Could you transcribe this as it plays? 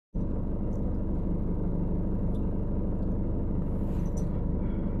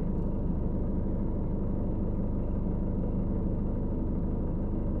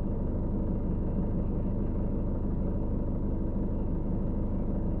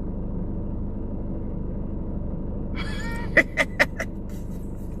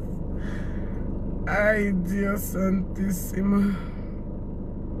Ay, Dios santísimo.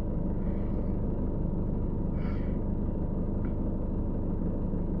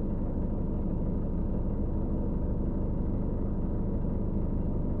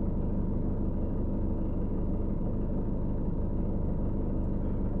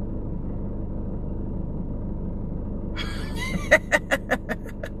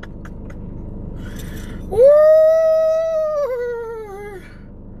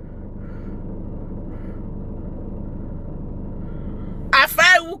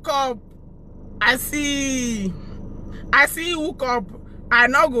 Hook up. I see hook up. I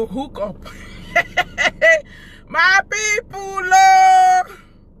now go hook up. My people, oh,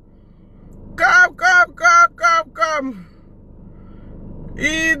 come.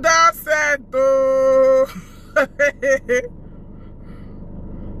 It does set oh.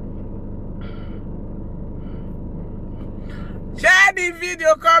 Share the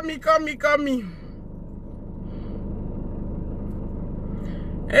video. Come me.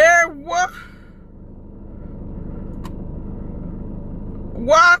 Hey, what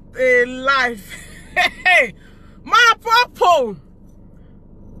a life. Hey, my purple.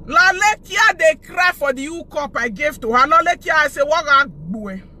 Lolekia, they cry for the hook up I gave to her. Lolekia, I say, what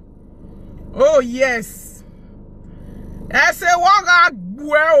boy? Oh, yes. I say, what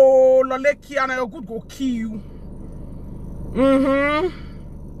boy? Oh, Lolekia, and I could go kill you.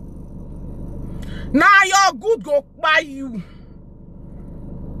 Now you're good go buy you.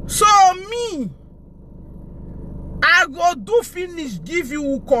 So me, I go do finish, give you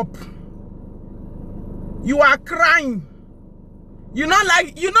hook up. You are crying. You not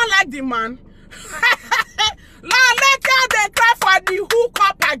like the man. Now let her they cry for the hook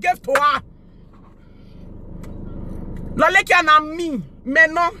up I gave to her. Lolekia na me,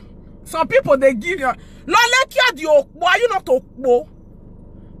 no. Some people they give you. Lolekia the okbo, are you not okbo?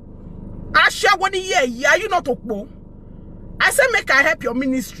 I share one year, are you not okbo? I say make I help your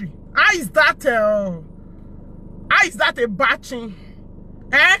ministry. How is that a batching?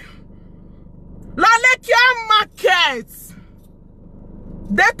 Eh? Lolekia market.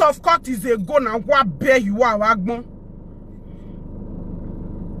 Date of court is a go now. What bear you are, Wagbon?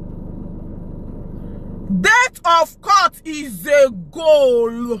 Date of court is a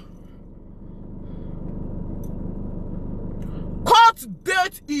goal. Court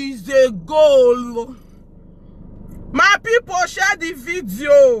date is a goal. My people, share the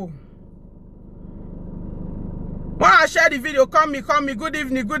video. When I share the video, come me. Good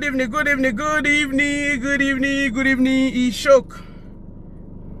evening. He shook.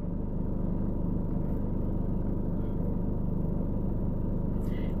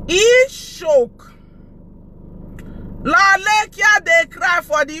 Lolekia, they cry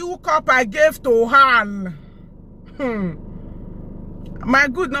for the hook up I gave to her. My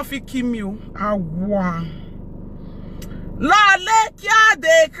good not fit kill you. Wow. Lolekia,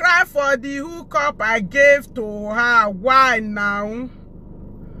 they cry for the hook up I gave to her. Why now?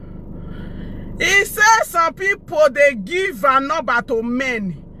 He says some people they give a number to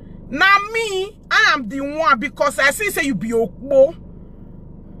men. Now me, I am the one because I see say you be okbo.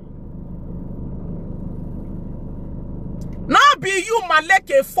 Now be you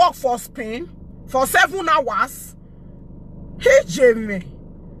maleke fuck for Spain for 7 hours. Hey Jamie.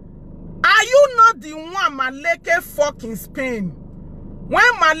 Are you not the one Maleke fucking Spain?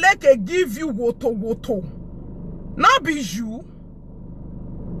 When Maleke give you woto? Not be you.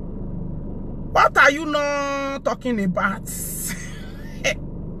 What are you not talking about?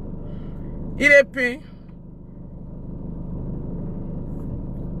 It a pain.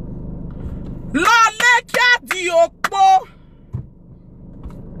 Lolekia the okpo.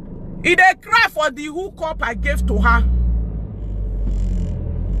 It a cry for the hook up I gave to her.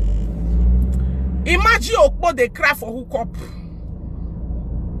 Imagine okpo they cry for hook up.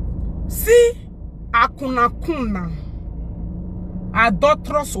 See, akuna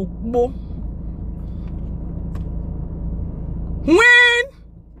adulterous okpo. When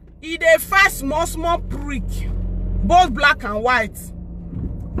it a first small prick, both black and white.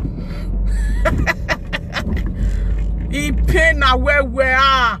 He pain now where we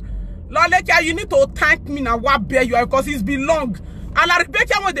are. Lolekia, you need to thank me now what bear you are because it's belong. And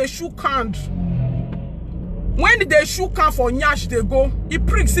Rebecca when they shook hand. When they shook hand for Nyash, they go. He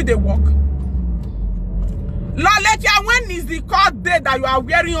pricks see they walk. Lolekia, when is the court day that you are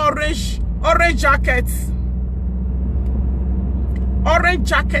wearing orange jackets? Orange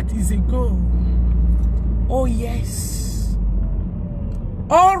jacket is a go. Oh yes.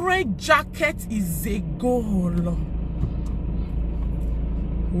 Orange jacket is a goal.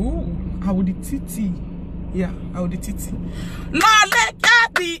 Ooh, I would the titty. Yeah, I would the titty.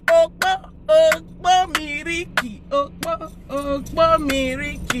 Lolekia the okpo. Okpo miriki, okpo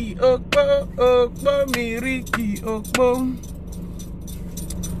miriki, okpo miriki, okpo.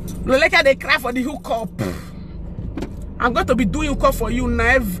 Loleka, they cry for the hookup. I'm going to be doing hookup for you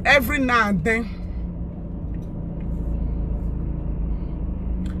now every now and then.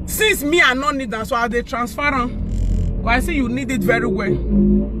 Since me I don't need that, so they transfer on. But I see you need it very well.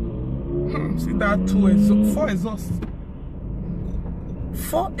 See that 4 exhausts.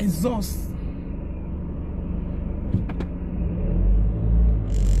 4 exhausts.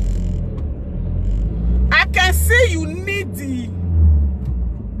 I can see you need the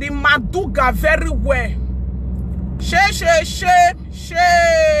Maduga very well.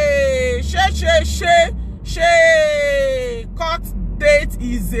 Cut date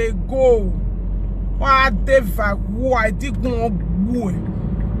is a go. Whatever, why did go boy?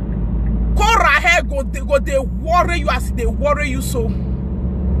 Cora hair go they worry you as they worry you so.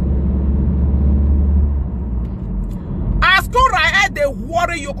 As Cora hair they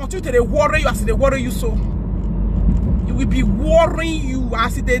worry you, continue to they worry you as they worry you so. It will be worrying you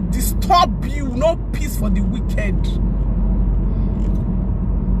as they disturb you. No peace for the wicked.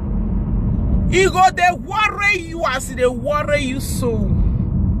 He go they worry you as they worry you so.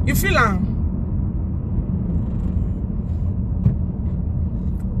 You feel am?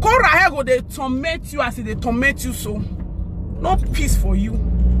 Cora hair go they torment you as they torment you so. No peace for you.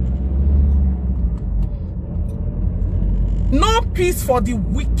 No peace for the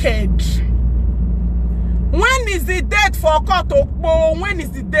wicked. When is the date for Kotokbo? When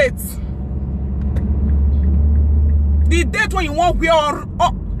is the date? The date when you want to wear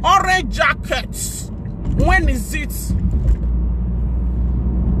orange jackets. When is it?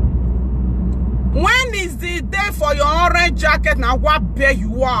 When is the day for your orange jacket? Now what bear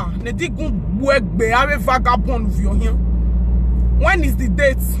you are? Ne di gun work be have vagabond of your here. When is the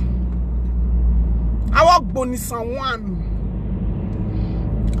date? I walk Bonisan 1.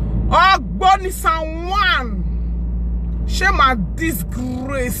 Oh, Bonisan 1. Shame my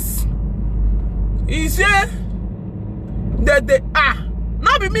disgrace. Is it that they are?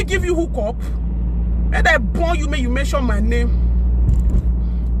 Now be me give you hookup. And I born you, may you mention my name.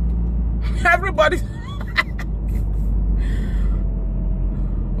 Everybody.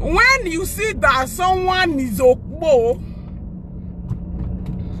 When you see that someone is okbo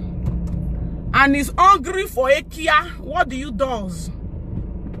and is hungry for ekia, what do you do?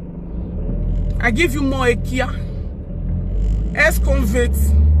 I give you more ekia. Ex-convict,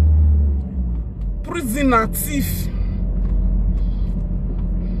 prisoner, thief.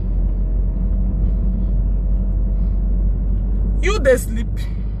 You they sleep.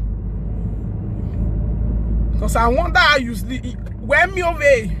 Because I wonder how you sleep. When me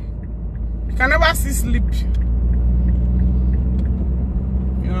away, you can never see sleep.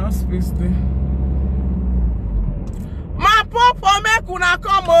 You have space there. My papa make una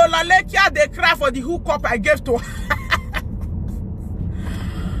come o la lekia they cry for the hookup I gave to her.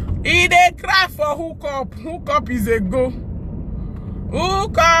 He they cry for hookup. Hookup is a go.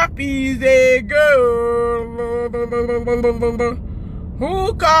 Hookup is a go.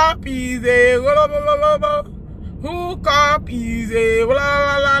 Hookup is a go. Hookup is a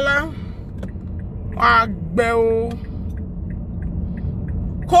la la la. Agbeo.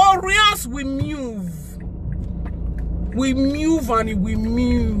 Koreans we move. We move and we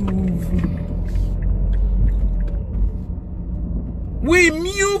move. We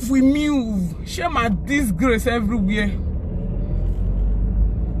move. Share my disgrace everywhere.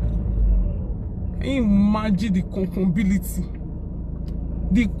 Imagine the concombility.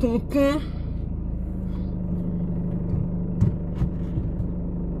 The concon.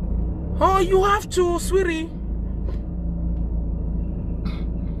 Oh, you have to, sweetie.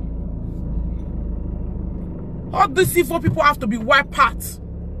 All these C4 people have to be wiped out.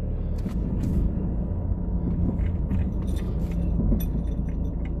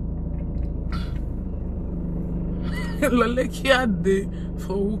 Lalekia de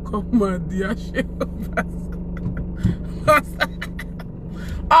for hookup my dear.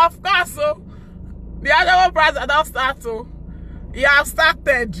 Of course, so the other one price I don't start so. You have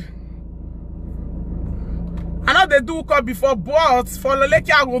started. I know they do hookup before, but for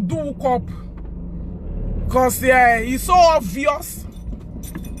Lalekia I will do hookup. Because yeah, it's so obvious.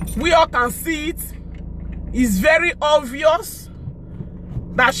 We all can see it. It's very obvious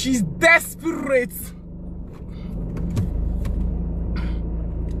that she's desperate.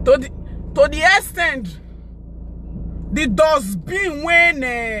 To the extent, the dustbin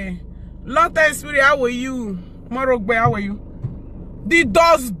when long time spirit, how are you? Morogbe, how are you? The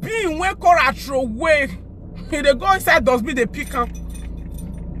dustbin when Cora throw away, they go inside dustbin, they pick up.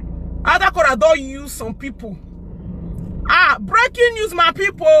 Other Cora don't use some people. Breaking news, my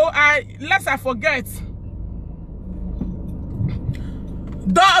people. Lest I forget.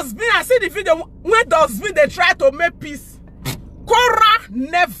 Dustbin, I see the video when Dustbin they try to make peace. Cora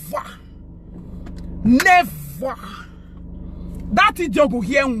never. That idiot go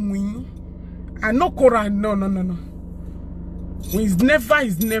hear me. I know Cora. No. It's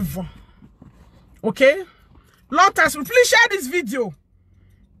never. Okay? Long time. Please share this video.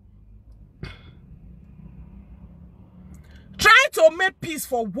 Trying to make peace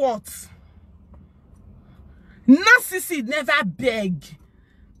for what? Narcissists never beg.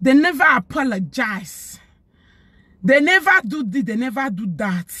 They never apologize. They never do this, they never do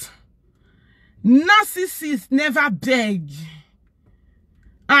that. Narcissists never beg.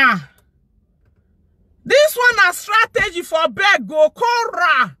 This one a strategy for beg go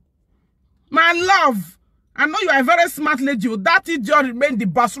Cora. My love. I know you are a very smart lady. That idiot remain the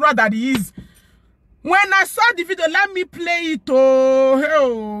basura that he is. When I saw the video, let me play it.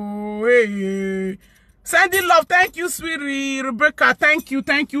 Hey. Sending love. Thank you, sweetie. Rebecca, thank you.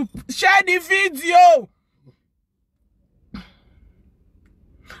 Share the video.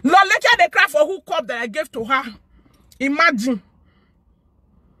 Lord, look at the cry for hookup that I gave to her. Imagine.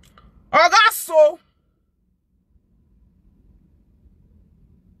 Oh, that's so.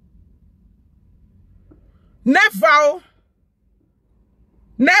 Never.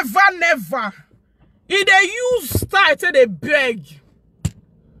 If they use style, say they beg.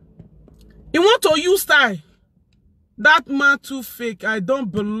 You want to use style? That man too fake. I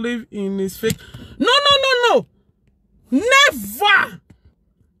don't believe in his fake. No. Never.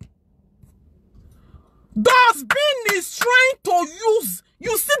 Dustbin is trying to use.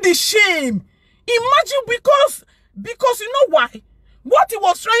 You see the shame. Imagine because you know why? What he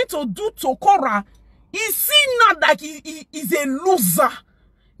was trying to do to Cora, he see now that he is a loser.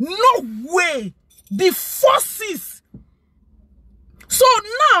 No way. The forces. So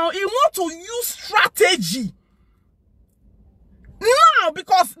now he want to use strategy. Now,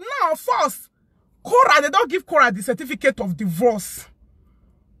 because now first, Cora, they don't give Cora the certificate of divorce.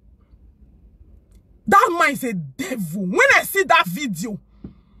 That man is a devil. When I see that video,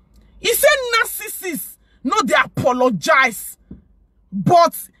 he said narcissists, no, they apologize.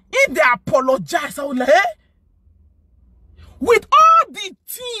 But if they apologize, I was like, with all the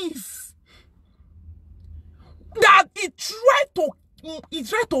things that he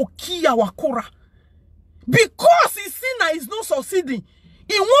tried to kill our Cora. Because he see that he's not succeeding.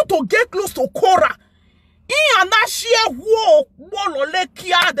 He want to get close to Cora. He and that share war,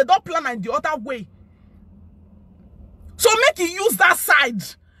 they don't plan in the other way. So make he use that side.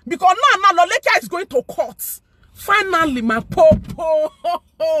 Because now Lolekia is going to court. Finally, my popo.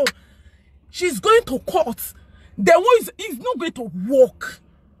 She's going to court. The one is not going to work.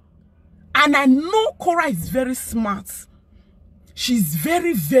 And I know Cora is very smart. She's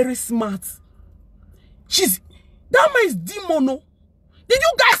very, very smart. That man is demono. Did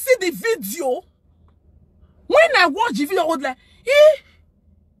you guys see the video? When I watched the video, I was like,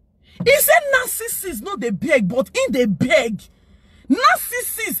 he said narcissists, not they beg, but in they beg.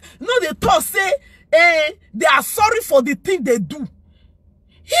 Narcissists, no they talk, say, they are sorry for the thing they do. When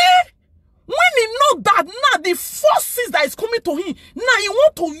he know that now the forces that is coming to him, now he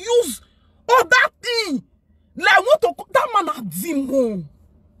want to use all that thing. Like that man a demon.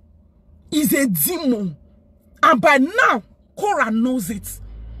 He's a demon. And by now, Cora knows it.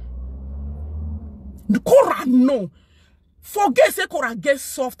 Cora knows. Forget say Cora gets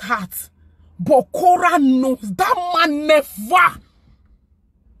soft heart. But Cora knows. That man never.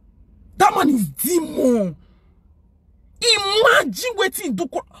 That man is demon. Imagine waiting to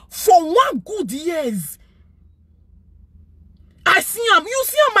for 1 good years. I see him. You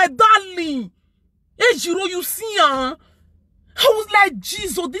see him, my darling. Hey, Jiro, you see him. I was like,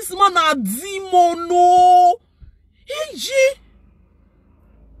 Jesus, this man a demon, no. Hey, G.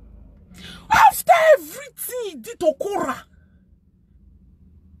 After everything he did to Cora,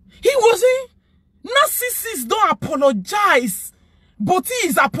 he wasn't. Narcissists don't apologize. But he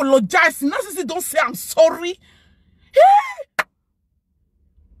is apologizing. Narcissists don't say, I'm sorry. Hey!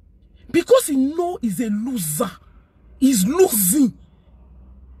 Because he know he's a loser. He's losing.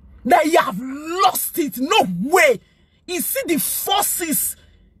 That he have lost it. No way. He see the forces.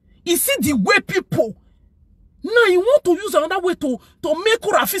 He see the way people. Now he want to use another way to make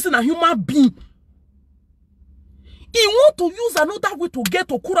Cora feel a human being. He want to use another way to get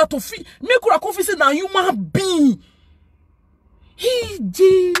to Cora to feel, make Cora feel a human being.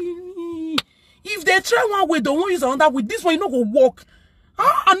 If they try one way, they won't use another way. This one, you not go work.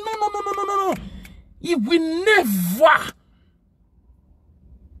 No. It will never.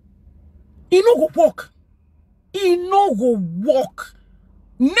 He no go walk. He no go walk.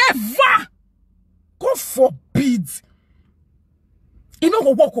 Never. God forbid. He no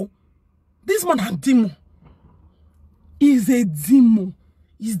go walk. This man a demon. He's a demon.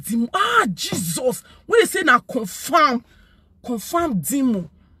 He's demon. Ah, Jesus. When they say now confirm demon.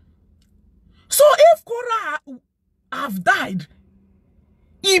 So if Korah have died,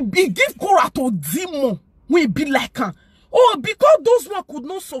 he give Korah to demon when he be like her. Oh, because those one could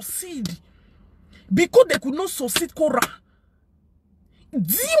not succeed. Because they could not succeed Korah.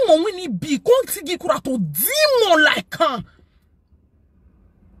 Demon when he be, can't give Korah to demon like her.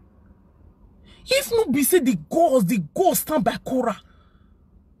 If not be say the gods stand by Korah.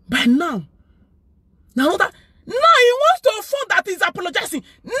 By now. Now that he wants to affirm that he's apologizing.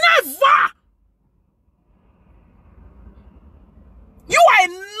 Never! You are a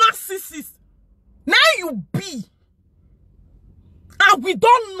narcissist. Now you be. And we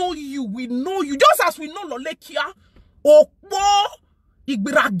don't know you. We know you. Just as we know Lolekia, Okpo,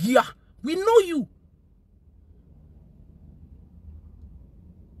 Igbiragia. We know you.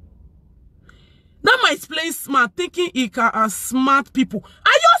 That might explain smart, thinking he can smart people.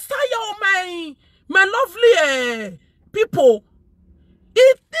 I just tired of my lovely people.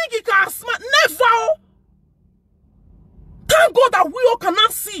 He think he can smart. Never. Thank God that we all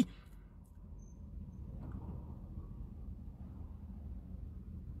cannot see.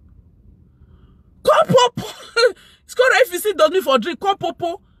 Call Popo. It's called FEC does me for drink. Call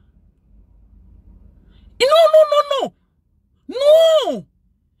Popo. No. No.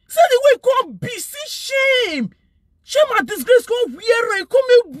 Say the way come be. See shame. Shame and disgrace. Come wear.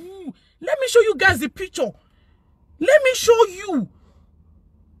 Come. Let me show you guys the picture. Let me show you.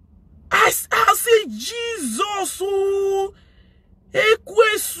 I say Jesus. Oh.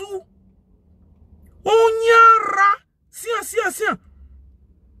 Ekwesu. Onyara. See.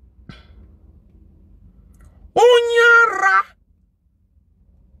 Onyara.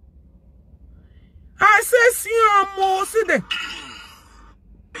 I say siamo. See there.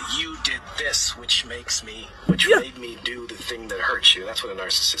 You did this, which made me do the thing that hurts you. That's what a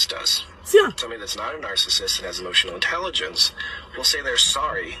narcissist does. Yeah. Somebody that's not a narcissist and has emotional intelligence will say they're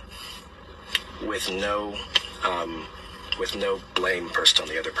sorry with no blame pushed on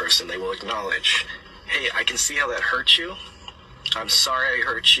the other person. They will acknowledge, hey, I can see how that hurt you. I'm sorry I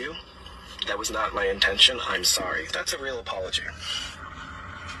hurt you. That was not my intention. I'm sorry. That's a real apology.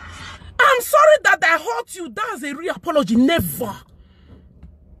 I'm sorry that I hurt you. That's a real apology. Never.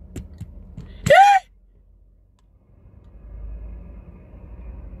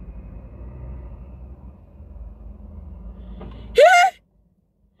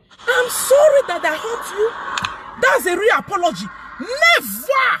 I'm sorry that I hurt you. That's a real apology.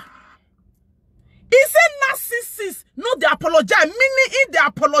 Never. It's a narcissist. No, they apologize. Meaning, if they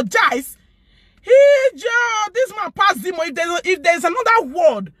apologize, this man passed demon. If there's another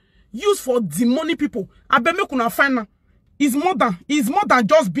word used for demonic people, I bet me couldn't find out. It's more than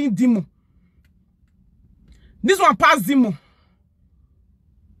just being demon. This one passed demon.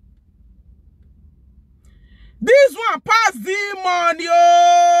 This one passed demon,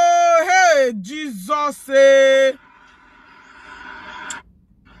 yo. Hey, Jesus.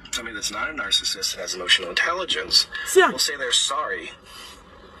 Somebody that's not a narcissist and has emotional intelligence will say they're sorry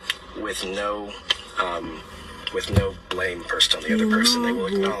with no blame pushed on the other person. They will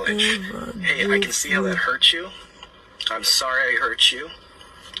acknowledge, hey, I can see how that hurt you. I'm sorry I hurt you.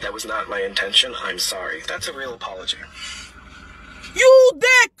 That was not my intention. I'm sorry. That's a real apology. You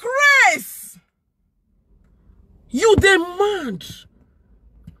the Christ. You the mad.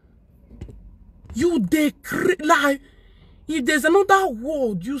 You the like. If there's another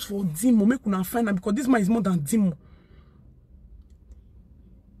word used for demon, make una find out, because this man is more than demon.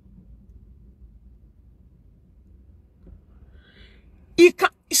 He can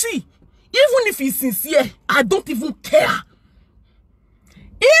see, even if he's sincere, I don't even care.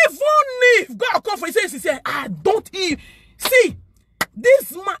 Even if God come for you, say he's sincere, I don't even see.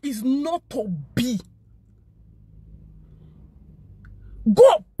 This man is not to be.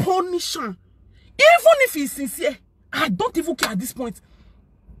 God punish him. Even if he's sincere, I don't even care at this point.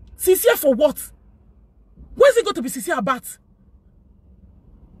 Sincere for what? Where's he going to be sincere about?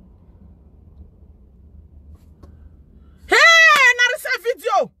 Hey, now recent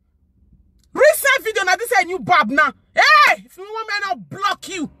video. Recent video, now this is a new bab now. Hey, if you want me to block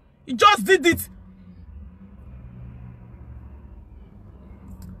you, he just did it.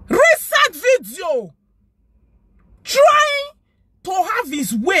 Recent video. Trying to have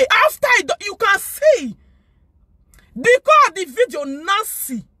his way. After you can see. Because the video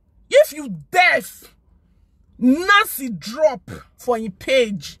Nancy, if you deaf, Nancy drop for your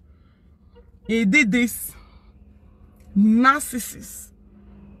page. he did this. Narcissist.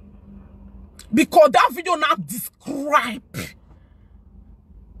 Because that video now describe.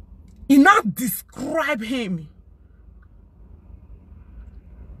 He now describe him.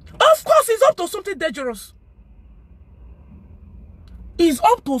 Of course, he's up to something dangerous. He's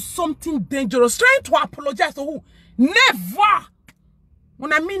up to something dangerous. Trying to apologize to who? Never.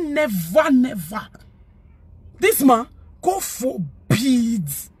 When I mean never, never. This man, God forbid.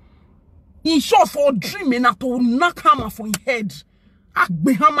 In short, for dreaming that to knock hammer for his head.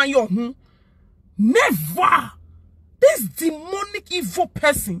 Hammer your never. This demonic evil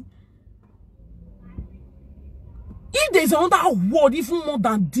person. If there's another word even more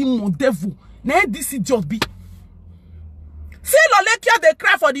than demon, devil, now this idiot be. See Lolekia they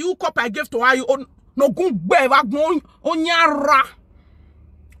cry for the hookup I gave to her. You no gun beva gon onyara.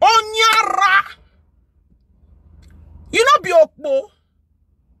 Onyara. You know be okpo.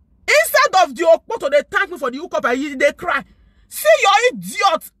 Instead of the okpo to they thank me for the hookup they cry. See your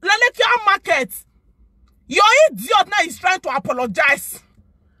idiot. Lolekia market. Your idiot now is trying to apologize.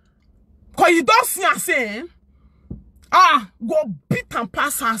 Cause you don't see her saying. Go beat and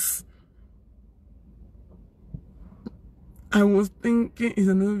pass us. I was thinking it's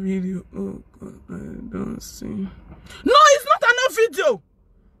another video. Oh God, I don't see. No, it's not another video.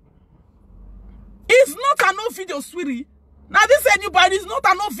 It's not another video, sweetie. Now this anybody is not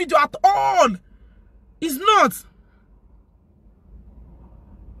another video at all. It's not.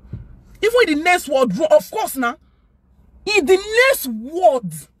 Even in the next word, of course now. In the next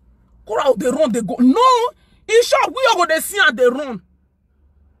word, go out they run, they go. No. In short, we are going to see how they run.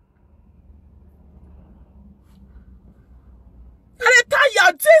 And they tell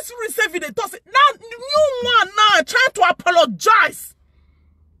you, just receive it, they toss it. Now, new one now, trying to apologize.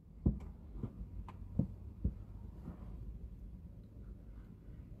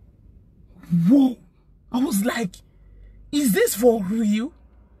 Whoa. I was like, is this for real?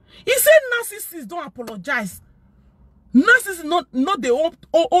 He said narcissists don't apologize. Narcissists not they own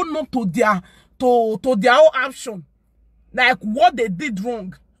up to their own action, like what they did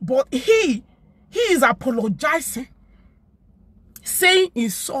wrong, but he is apologizing, saying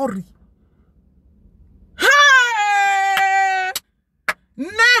he's sorry. Hey,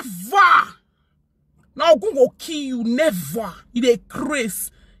 never. Now go kill you. Never. It a craze.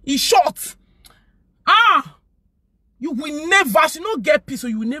 It's short. You will never. She not get peace, so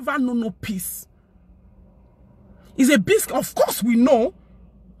you will never know no peace. It's a biscuit. Of course we know.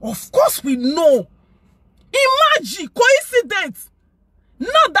 Of course we know. Imagine coincidence.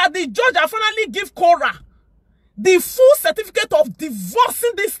 Not that the judge has finally give Cora the full certificate of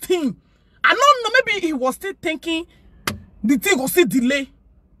divorcing this thing. I don't know, maybe he was still thinking the thing will still delay.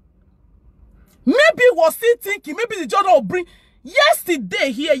 Maybe he was still thinking, maybe the judge will bring.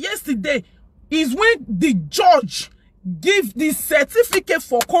 Yesterday is when the judge give the certificate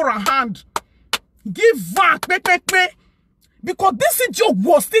for Cora hand. Give back, because this idiot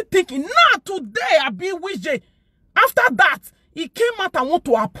was still thinking, nah, today I be with you. After that, he came out and want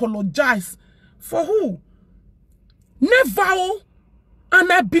to apologize. For who? Never.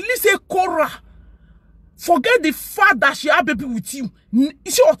 And I believe say Cora. Forget the fact that she had baby with you.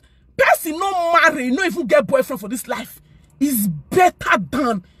 Short, person no marry, no even get boyfriend for this life. Is better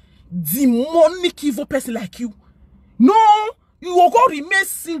than demonic evil person like you. No, you will go remain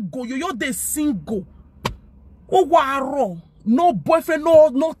single. You're the single. Oh, wow. No boyfriend, no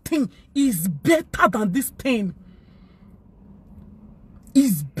nothing is better than this thing.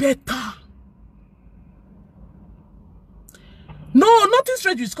 Is better. No, nothing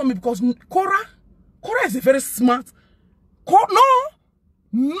strange is coming because Cora is a very smart. No,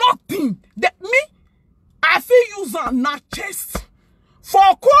 nothing. I feel use her not chest.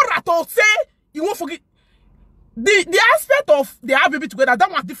 For Cora to say, you won't forget. The aspect of they have baby together, that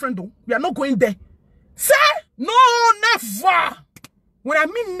one's different though. We are not going there. Say, no, never. When I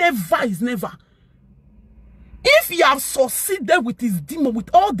mean never is never. If he have succeeded with his demon, with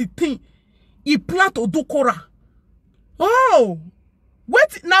all the thing he planned to do Cora. Oh,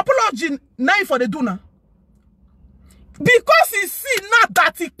 wait, an apology now for the do now. Because he see now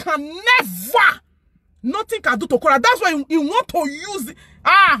that he can never, nothing can do to Cora. That's why he want to use it.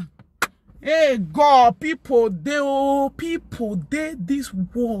 Hey God, people, they this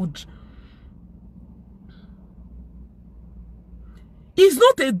word. It's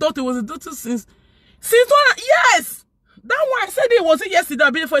not a daughter, it was a daughter since yes! That one I said it was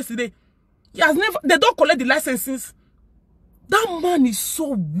yesterday, before yesterday. He has never, they don't collect the licenses. That man is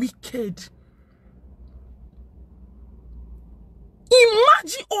so wicked.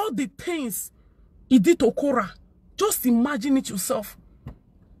 Imagine all the things he did to Cora. Just imagine it yourself.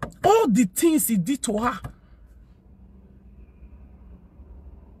 All the things he did to her.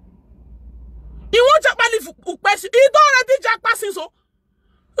 He won't jackpot leave Ukpesi. He don't already jackpot since so.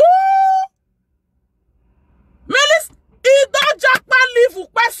 Melis, he don't jackpot leave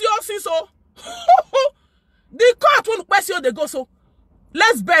Ukpesi since so. The court won't Ukpesi they go so.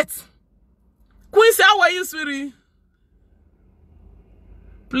 Let's bet. Quincy, how are you, sweetie?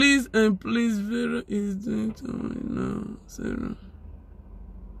 Please and please, Vera is doing to me now, Sarah.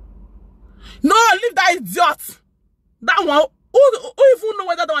 No, leave that idiot. That one. Who even know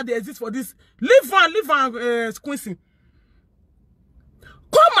whether that one they exist for this? Leave one, Quincy.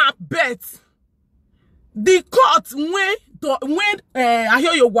 Come and bet. The court when I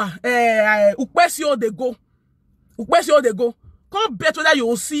hear you Ukpesi they go. Ukpesi they go. Come bet whether you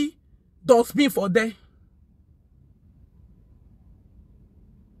will see dustbin for them.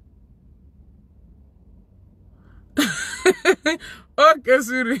 Okay,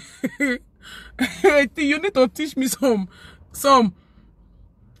 Siri. You need to teach me some. Come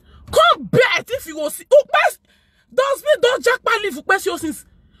bet if you will see. Dustbin don't jackpot leave Ukpesi since.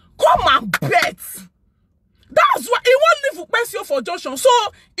 Come and bet. That's why he won't leave Ukpesi for junction. So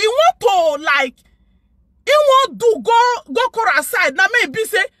he want to like. He want to go call aside. Now maybe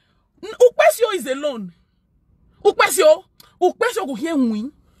say Ukpesi is alone. Ukpesi go here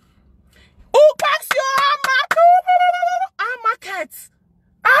win. Ukpesi market.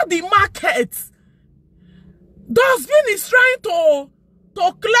 How the market. Dustbin is trying to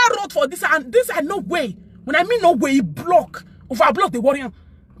clear road for this, and this are no way. When I mean no way, he overblock the warrior.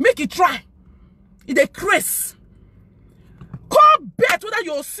 Make it try. It a craze. Come bet whether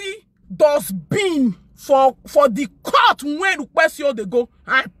you'll see dustbin for the court when Ukpesi they go.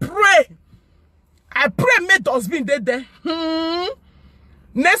 I pray make dustbin there.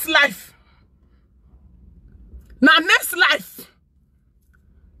 Next life. Now next life.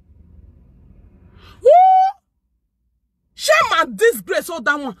 Woo! Shame and disgrace all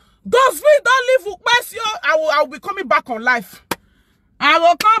that one. Dustbin don't leave Ukpesi. I will be coming back on life. I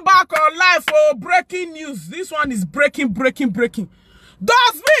will come back on life for breaking news. This one is breaking. Dustbin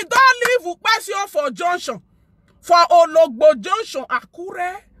don't leave Ukpesi for junction. For Ologbo junction.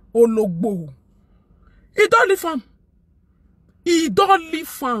 Akure Ologbo. He don't leave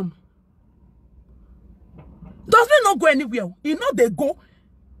farm. Dustbin not go anywhere. He know they go.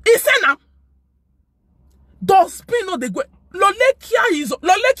 He say now. Dustbin no they go.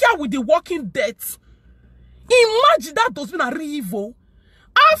 Lolekia with the walking dead. Imagine that dustbin are evil.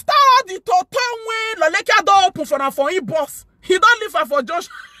 After all the total way, Lolekia don't open for him boss. He don't leave her for Josh.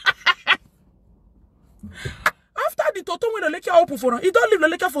 After the total way, Lolekia open for him, he don't leave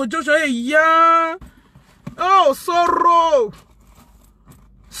Lolekia for Josh. Hey, yeah. Oh, sorrow.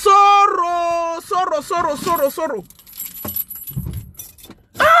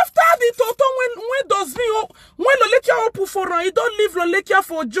 After the total when dustbin when Lolekia open for him, he don't leave Lolekia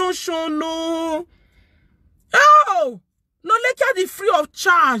for Junction, no. Oh, Lolekia the free of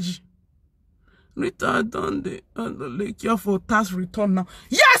charge. Rita done the Lolekia for tax return now.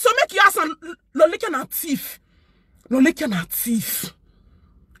 Yeah, so make you ask Lolekia na thief.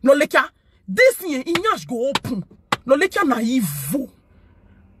 Lolekia, this thing in yash go open. Lolekia na evil.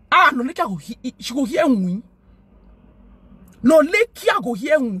 Lolekia she go hear win. Lolekia go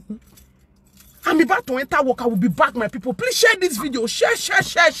hear win. I'm about to enter work. I will be back, my people. Please share this video. Share. Share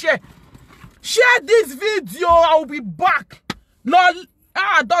this video. I will be back.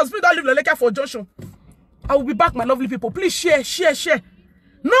 Dustbin don't leave Lolekia for junction. I will be back, my lovely people. Please share.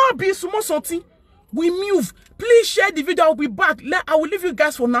 No be small something. We move. Please share the video. I will be back. I will leave you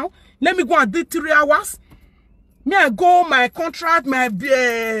guys for now. Let me go and do 3 hours. Me I go my contract,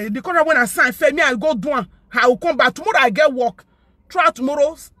 the contract when I sign. Me I go do one. I will come back tomorrow. I get work. Try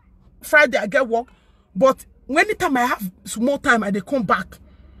tomorrow. Friday I get work. But anytime I have small time, I they come back.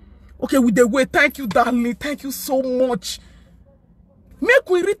 Okay, with the way. Thank you, darling. Thank you so much. Make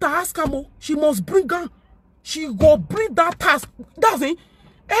we Rita ask her, she must bring her. She go bring that task. That's it.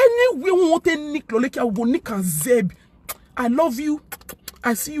 Anyway, we want to nick Lolekia, we go nick and Zeb. I love you.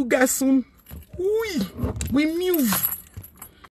 I see you guys soon. We move.